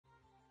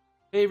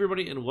Hey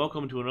everybody, and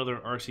welcome to another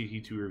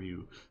RCT2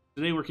 review.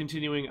 Today we're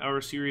continuing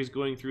our series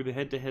going through the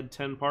head-to-head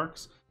 10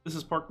 parks. This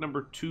is park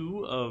number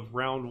 2 of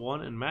round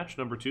 1 and match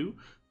number 2.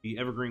 The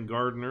Evergreen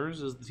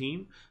Gardeners is the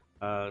team.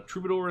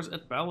 Troubadours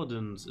at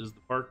Baladins is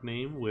the park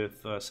name,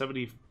 with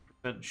 70%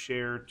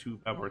 share to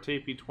Babar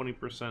Tapie,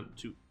 20%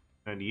 to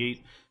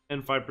 98,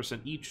 and 5%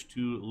 each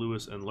to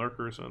Lewis and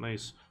Lurker. So a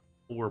nice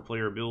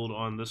 4-player build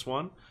on this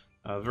one.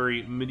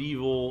 Very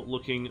medieval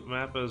looking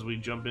map as we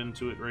jump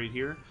into it right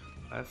here.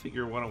 I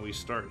figure why don't we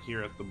start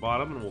here at the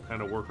bottom and we'll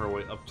kind of work our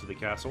way up to the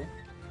castle.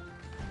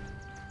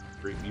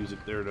 Great music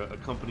there to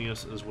accompany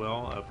us as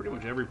well. Pretty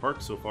much every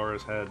park so far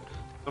has had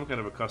some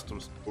kind of a custom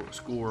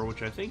score,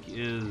 which I think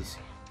is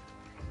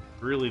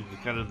really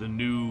kind of the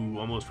new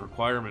almost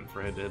requirement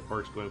for head-to-head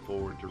parks going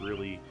forward, to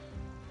really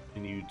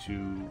continue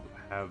to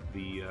have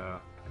the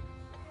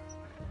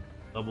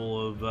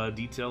level of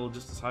detail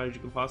just as high as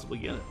you can possibly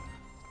get it.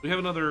 We have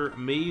another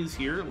maze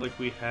here like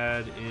we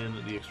had in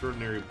the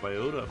Extraordinary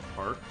Biota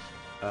Park.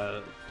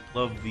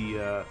 Love the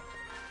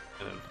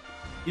kind of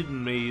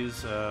hidden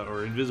maze,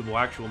 or invisible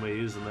actual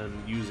maze, and then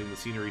using the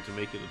scenery to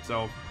make it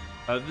itself.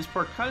 This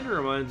park kind of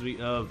reminds me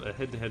of a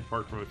head-to-head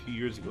park from a few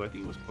years ago. I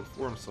think it was called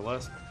Forum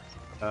Celeste,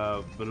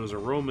 but it was a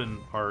Roman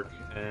park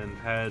and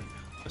had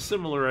a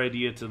similar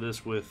idea to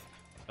this with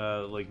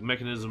like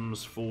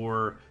mechanisms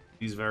for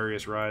these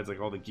various rides, like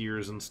all the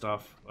gears and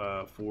stuff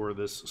for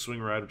this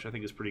swing ride, which I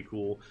think is pretty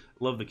cool.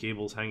 Love the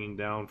cables hanging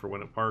down for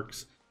when it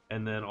parks,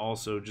 and then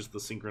also just the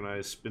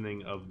synchronized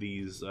spinning of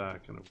these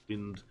kind of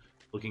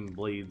wind-looking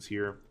blades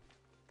here.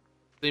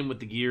 Same with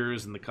the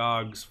gears and the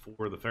cogs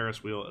for the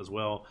Ferris wheel as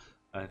well.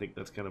 I think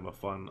that's kind of a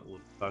fun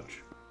little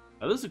touch.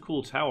 This is a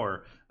cool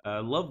tower. I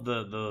love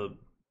the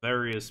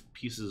various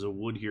pieces of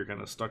wood here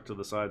kind of stuck to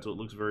the side, so it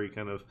looks very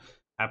kind of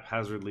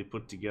haphazardly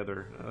put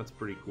together. That's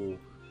pretty cool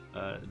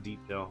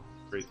detail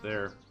right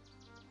there.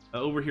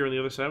 Over here on the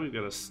other side, we've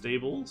got a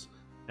stables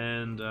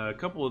and a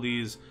couple of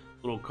these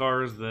little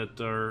cars that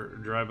are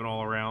driving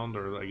all around,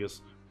 or I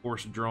guess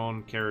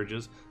horse-drawn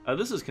carriages.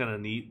 This is kind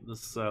of neat.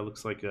 This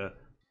looks like a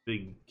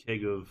big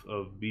keg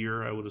of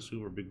beer, I would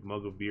assume, or big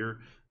mug of beer.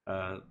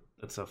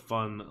 That's a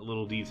fun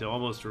little detail,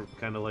 almost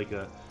kind of like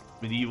a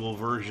medieval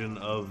version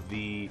of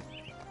the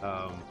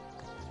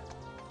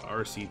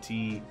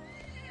RCT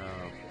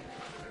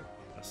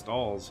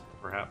stalls,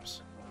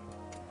 perhaps.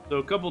 So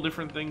a couple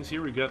different things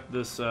here. We've got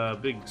this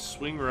big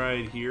swing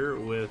ride here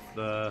with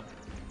I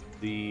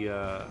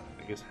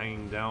guess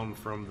hanging down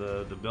from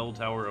the bell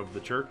tower of the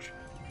church.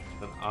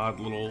 An odd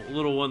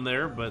little one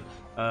there, but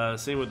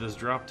same with this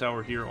drop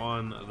tower here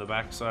on the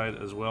back side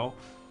as well.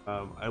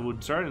 I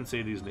would try and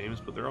say these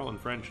names, but they're all in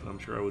French, and I'm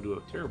sure I would do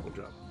a terrible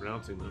job of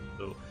pronouncing them,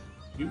 so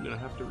you're gonna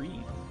have to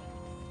read.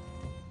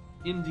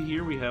 Into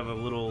here we have a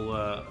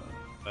little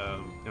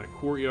kind of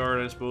courtyard,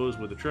 I suppose,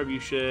 with a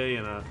trebuchet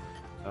and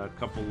a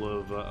couple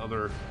of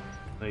other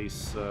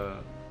nice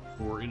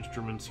core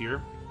instruments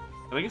here.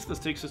 And I guess this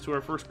takes us to our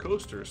first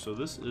coaster. So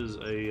this is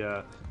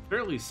a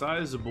fairly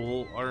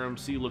sizable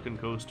RMC looking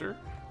coaster.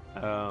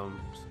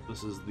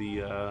 This is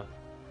the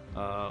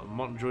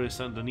Montjoie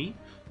Saint-Denis,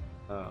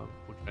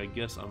 which I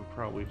guess I'm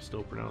probably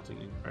still pronouncing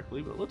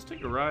incorrectly, but let's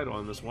take a ride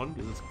on this one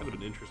because it's kind of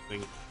an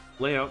interesting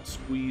layout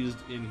squeezed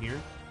in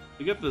here.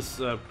 We got this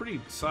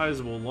pretty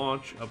sizable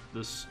launch up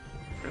this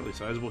fairly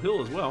sizable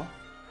hill as well.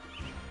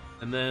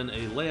 And then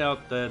a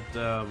layout that,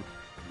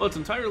 well, it's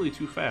entirely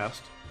too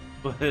fast,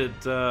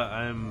 but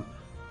I'm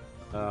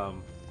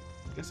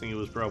guessing it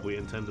was probably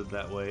intended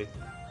that way.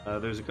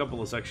 There's a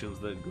couple of sections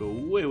that go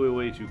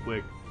way too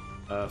quick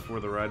for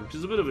the ride, which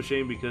is a bit of a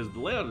shame because the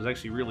layout is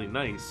actually really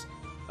nice.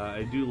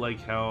 I do like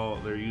how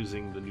they're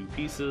using the new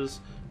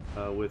pieces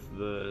with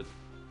the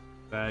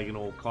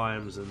diagonal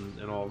climbs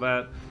and all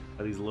that.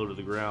 These low to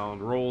the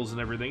ground rolls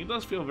and everything. It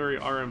does feel very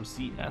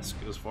RMC-esque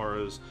as far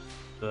as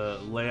the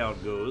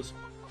layout goes.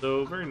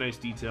 So very nice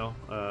detail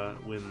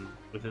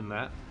within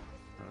that.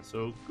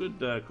 So good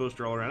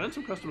coaster all around, and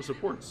some custom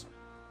supports.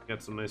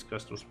 Got some nice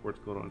custom supports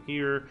going on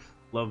here.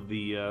 Love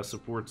the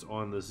supports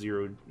on the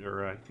zero,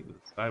 or I think the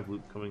dive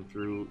loop coming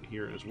through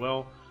here as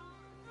well.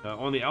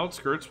 On the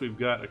outskirts, we've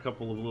got a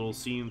couple of little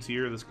scenes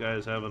here. This guy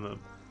is having a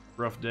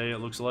rough day, it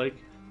looks like,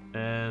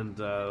 and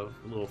a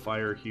little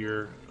fire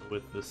here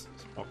with this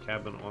small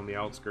cabin on the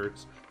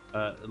outskirts.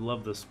 I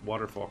love this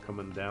waterfall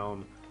coming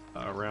down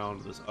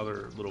around this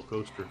other little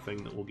coaster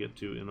thing that we'll get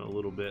to in a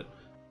little bit,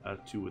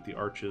 too, with the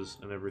arches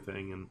and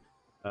everything,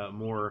 and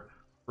more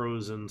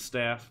frozen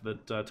staff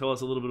that tell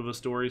us a little bit of a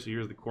story. So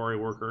here's the quarry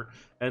worker,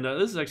 and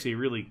this is actually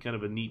really kind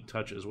of a neat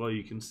touch as well.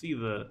 You can see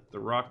the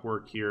rock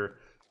work here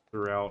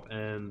throughout,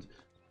 and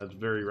that's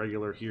very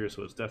regular here,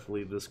 so it's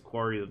definitely this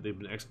quarry that they've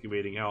been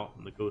excavating out,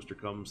 and the coaster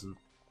comes and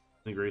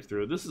integrates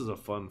through it. This is a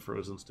fun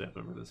frozen staff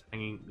member.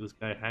 This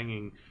guy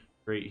hanging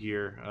right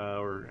here,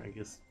 or I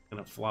guess kind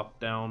of flopped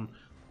down,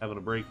 having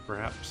a break,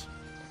 perhaps.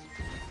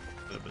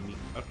 Kind of a neat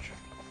touch.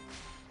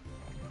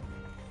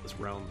 This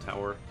round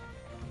tower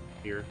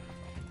here.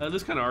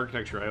 This kind of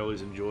architecture I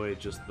always enjoy,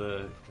 just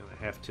the kind of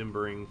half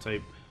timbering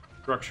type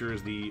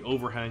structures, the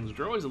overhangs, which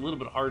are always a little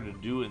bit hard to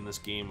do in this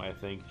game, I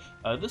think.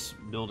 This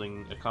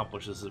building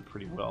accomplishes it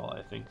pretty well,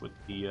 I think, with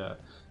the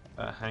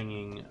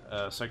hanging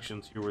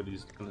sections here where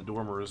these kind of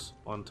dormers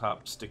on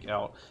top stick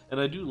out. And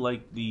I do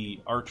like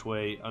the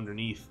archway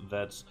underneath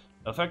that's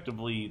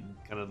effectively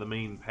kind of the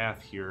main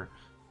path here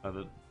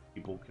that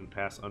people can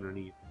pass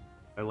underneath.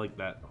 I like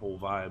that whole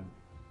vibe.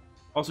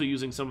 Also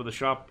using some of the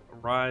shop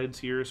rides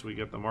here, so we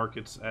get the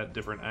markets at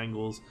different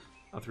angles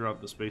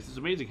throughout the space. It's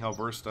amazing how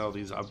versatile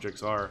these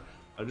objects are.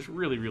 Just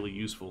really, really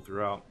useful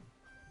throughout.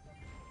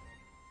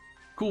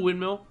 Cool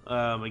windmill.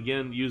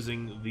 Again,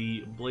 using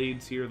the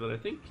blades here that I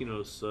think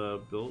Kinos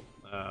built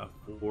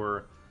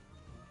for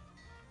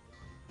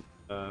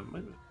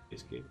might be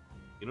escape.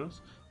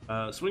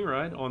 Swing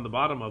ride on the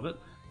bottom of it.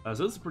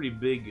 So this is a pretty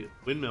big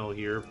windmill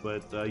here,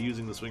 but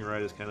using the swing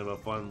ride is kind of a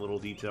fun little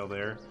detail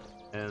there.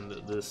 And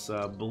this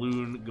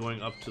balloon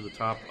going up to the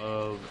top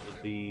of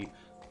the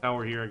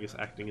tower here, I guess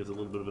acting as a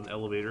little bit of an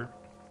elevator,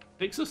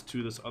 takes us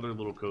to this other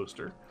little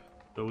coaster.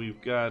 So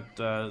we've got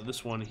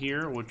this one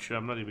here, which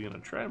I'm not even going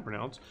to try and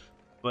pronounce,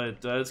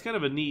 but it's kind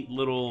of a neat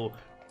little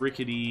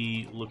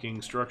rickety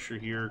looking structure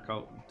here,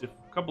 a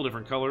couple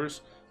different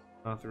colors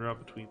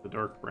throughout between the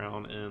dark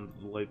brown and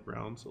the light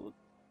brown. So let's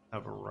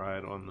have a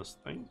ride on this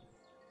thing.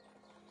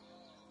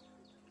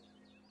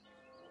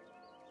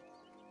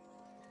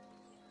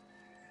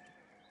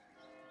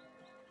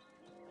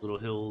 Little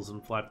hills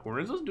and flat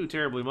corners. It doesn't do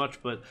terribly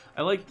much, but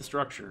I like the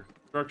structure.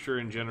 Structure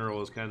in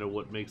general is kind of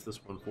what makes this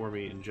one for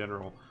me in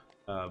general.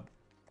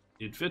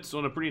 It fits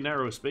on a pretty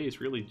narrow space,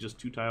 really just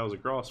 2 tiles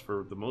across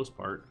for the most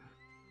part.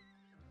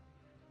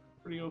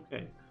 Pretty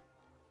okay.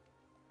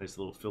 Nice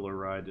little filler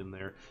ride in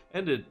there.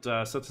 And it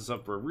sets us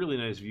up for a really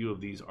nice view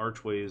of these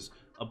archways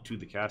up to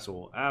the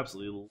castle.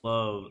 Absolutely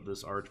love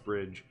this arch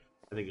bridge.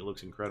 I think it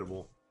looks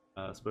incredible,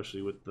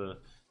 especially with the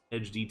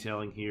edge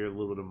detailing here, a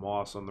little bit of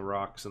moss on the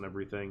rocks and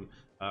everything.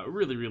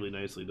 Really, really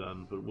nicely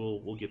done, but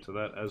we'll get to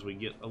that as we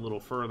get a little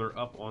further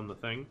up on the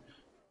thing.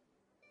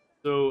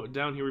 So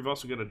down here we've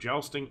also got a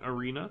jousting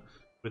arena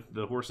with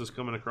the horses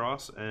coming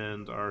across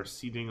and our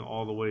seating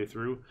all the way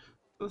through.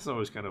 That's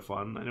always kind of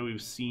fun. I know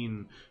we've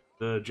seen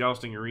the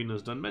jousting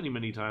arenas done many,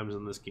 many times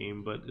in this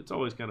game, but it's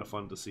always kind of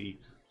fun to see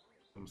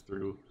comes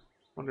through.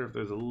 Wonder if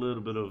there's a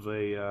little bit of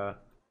a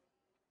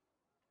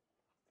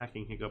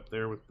hacking hiccup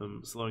there with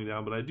them slowing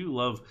down, but I do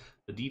love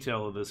the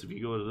detail of this. If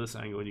you go to this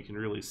angle, and you can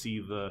really see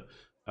the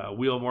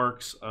wheel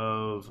marks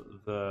of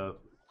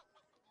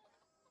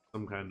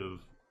some kind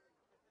of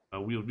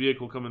wheeled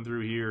vehicle coming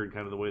through here, and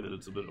kind of the way that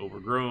it's a bit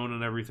overgrown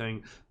and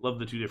everything. Love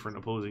the 2 different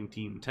opposing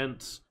team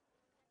tents,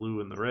 blue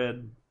and the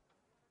red.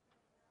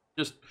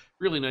 Just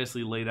really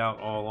nicely laid out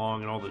all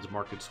along, and all those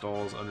market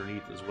stalls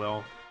underneath as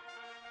well.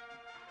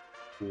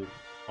 Cool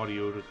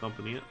audio to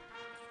accompany it.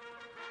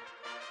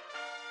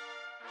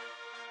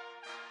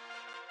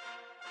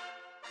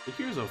 But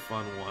here's a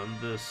fun one.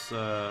 This,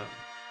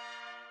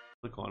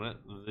 click on it,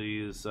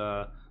 these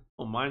little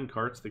mine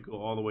carts that go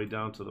all the way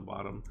down to the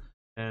bottom.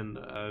 And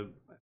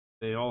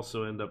they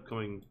also end up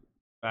coming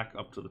back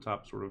up to the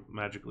top sort of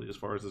magically as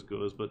far as this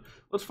goes. But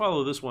let's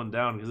follow this one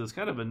down because it's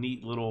kind of a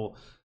neat little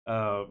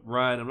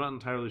ride. I'm not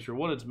entirely sure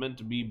what it's meant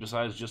to be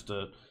besides just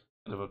a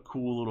kind of a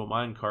cool little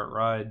minecart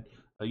ride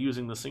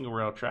using the single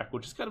rail track,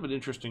 which is kind of an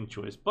interesting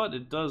choice. But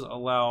it does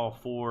allow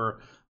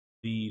for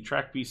the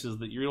track pieces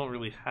that you don't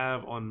really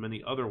have on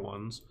many other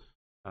ones.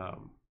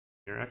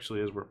 Here,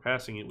 actually, as we're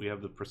passing it, we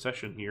have the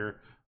procession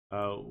here,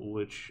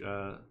 which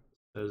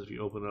says if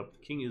you open up,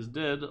 the king is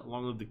dead,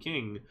 along with the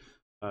king.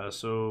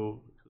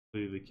 So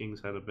the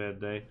king's had a bad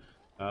day.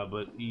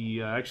 But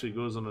he actually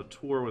goes on a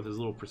tour with his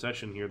little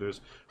procession here. There's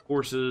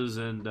horses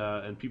and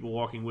people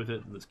walking with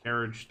it, and this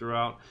carriage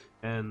throughout.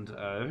 And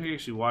if you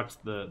actually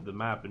watched the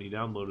map and he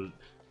downloaded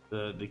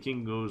it, the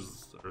king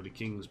goes, or the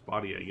king's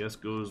body, I guess,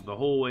 goes the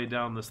whole way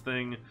down this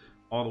thing,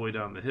 all the way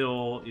down the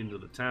hill, into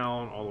the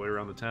town, all the way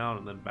around the town,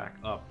 and then back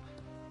up.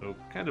 So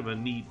kind of a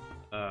neat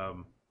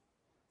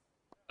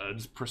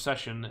just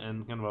procession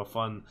and kind of a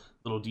fun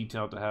little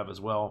detail to have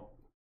as well.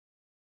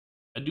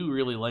 I do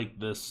really like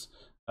this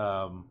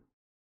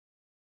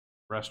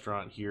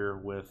restaurant here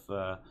with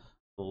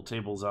little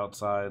tables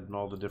outside and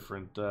all the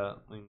different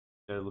things.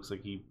 It looks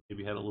like he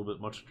maybe had a little bit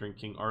much to drink.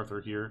 King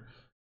Arthur here.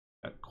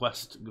 Got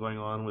quest going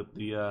on with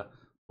the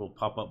little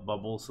pop-up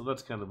bubble, so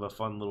that's kind of a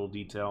fun little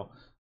detail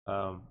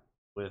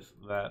with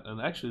that.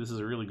 And actually, this is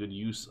a really good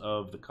use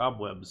of the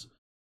cobwebs,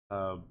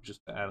 just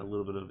to add a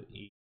little bit of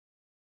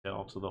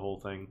detail to the whole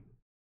thing.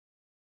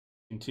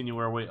 Continue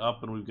our way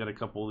up, and we've got a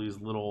couple of these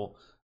little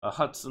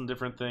huts and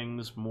different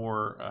things,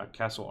 more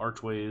castle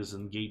archways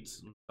and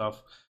gates and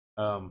stuff.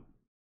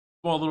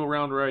 Small little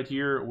round ride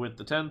here with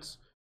the tents,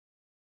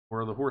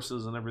 or the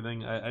horses and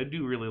everything. I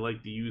do really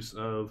like the use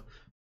of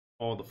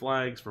all the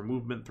flags for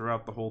movement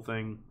throughout the whole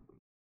thing.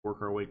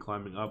 Work our way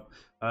climbing up.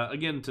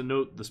 Again, to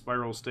note the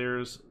spiral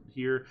stairs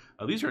here.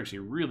 These are actually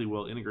really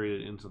well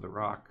integrated into the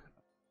rock.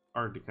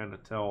 Hard to kind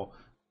of tell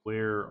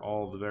where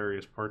all the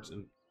various parts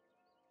in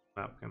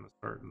the map kind of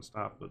start and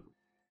stop, but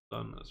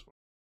done as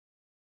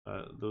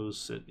far. Those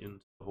sit into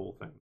the whole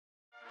thing.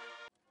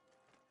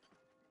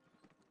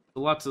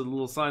 lots of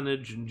little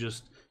signage and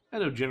just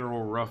kind of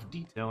general rough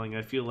detailing.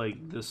 I feel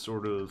like this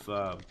sort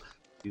of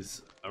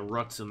these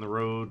ruts in the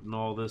road and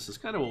all this is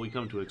kind of what we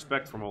come to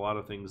expect from a lot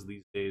of things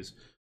these days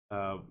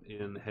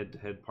in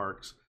head-to-head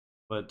parks,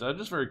 but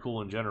just very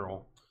cool in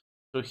general.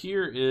 So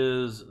here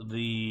is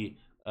the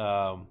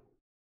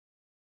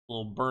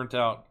little burnt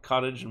out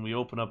cottage, and we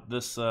open up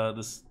this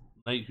this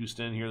knight who's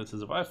standing here that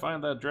says, "If I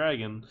find that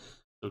dragon."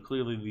 So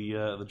clearly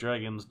the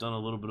dragon's done a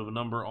little bit of a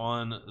number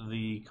on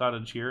the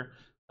cottage here.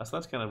 So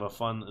that's kind of a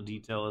fun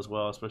detail as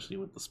well, especially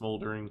with the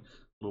smoldering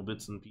little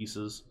bits and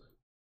pieces.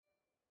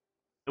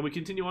 And we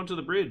continue on to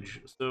the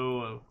bridge.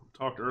 So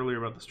talked earlier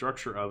about the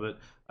structure of it.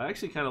 I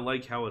actually kind of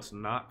like how it's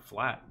not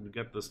flat. We've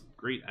got this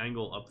great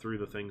angle up through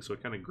the thing, so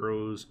it kind of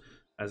grows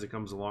as it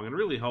comes along and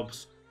really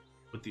helps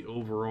with the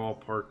overall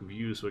park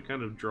view. So it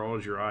kind of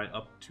draws your eye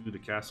up to the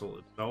castle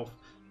itself.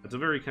 It's a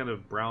very kind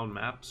of brown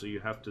map, so you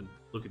have to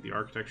look at the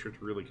architecture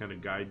to really kind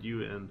of guide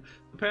you. And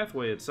the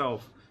pathway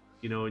itself,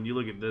 you know, and you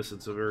look at this,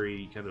 it's a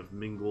very kind of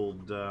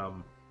mingled, a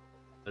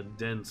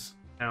dense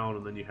town,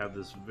 and then you have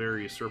this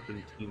very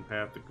serpentine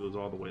path that goes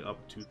all the way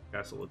up to the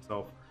castle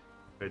itself.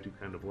 I do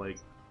kind of like.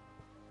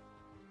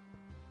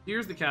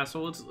 Here's the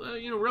castle. It's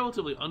you know,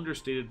 relatively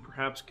understated,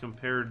 perhaps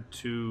compared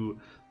to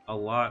a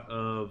lot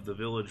of the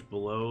village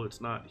below.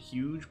 It's not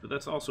huge, but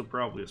that's also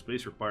probably a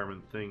space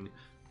requirement thing,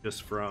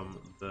 just from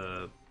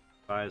the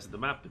size of the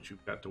map that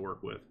you've got to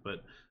work with.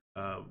 But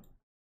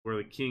where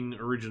the king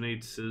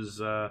originates his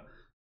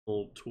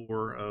little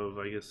tour of,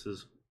 I guess,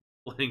 his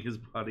playing his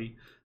body.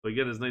 We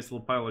get his nice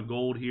little pile of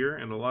gold here,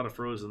 and a lot of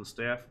frozen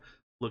staff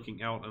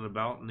looking out and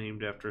about,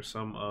 named after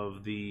some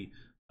of the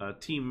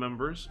team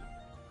members.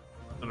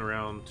 And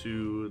around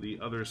to the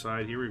other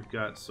side here, we've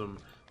got some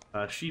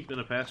sheep in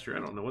a pasture. I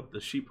don't know what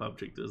the sheep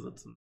object is.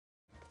 That's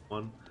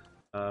one.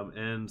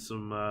 And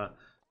some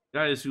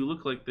guys who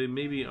look like they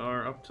maybe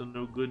are up to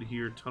no good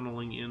here,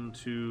 tunneling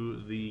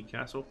into the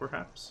castle,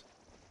 perhaps.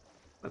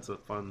 That's a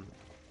fun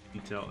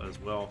detail as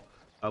well.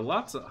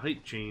 Lots of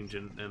height change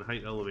and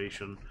height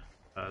elevation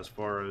as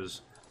far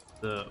as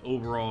the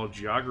overall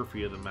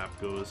geography of the map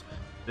goes.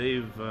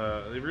 They've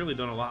really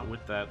done a lot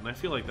with that, and I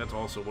feel like that's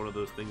also one of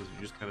those things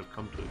you just kind of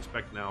come to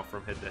expect now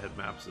from head-to-head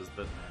maps, is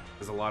that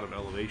there's a lot of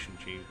elevation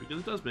change, because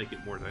it does make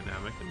it more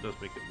dynamic and does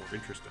make it more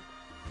interesting.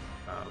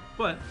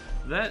 But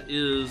that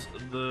is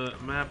the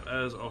map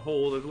as a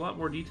whole. There's a lot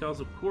more details,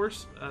 of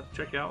course, to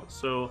check out,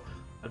 so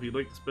if you'd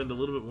like to spend a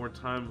little bit more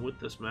time with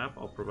this map,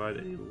 I'll provide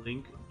a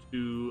link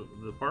to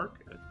the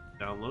park to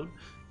download.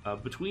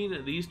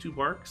 Between these two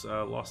parks,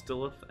 Lost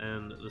Stilleth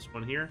and this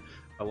one here,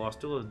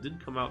 Lost Stilleth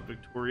did come out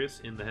victorious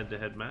in the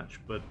head-to-head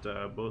match, but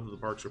both of the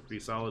parks are pretty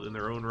solid in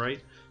their own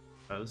right.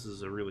 This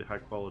is a really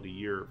high-quality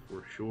year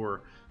for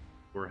sure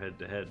for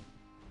head-to-head.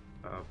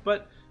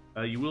 But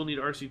you will need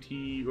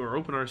RCT or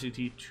Open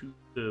RCT2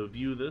 to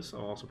view this.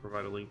 I'll also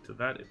provide a link to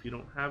that if you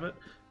don't have it.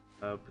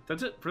 But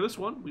that's it for this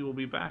one. We will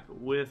be back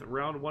with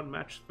Round 1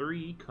 Match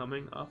 3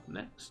 coming up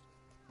next.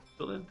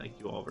 Until then, thank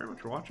you all very much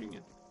for watching,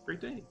 and have a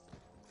great day.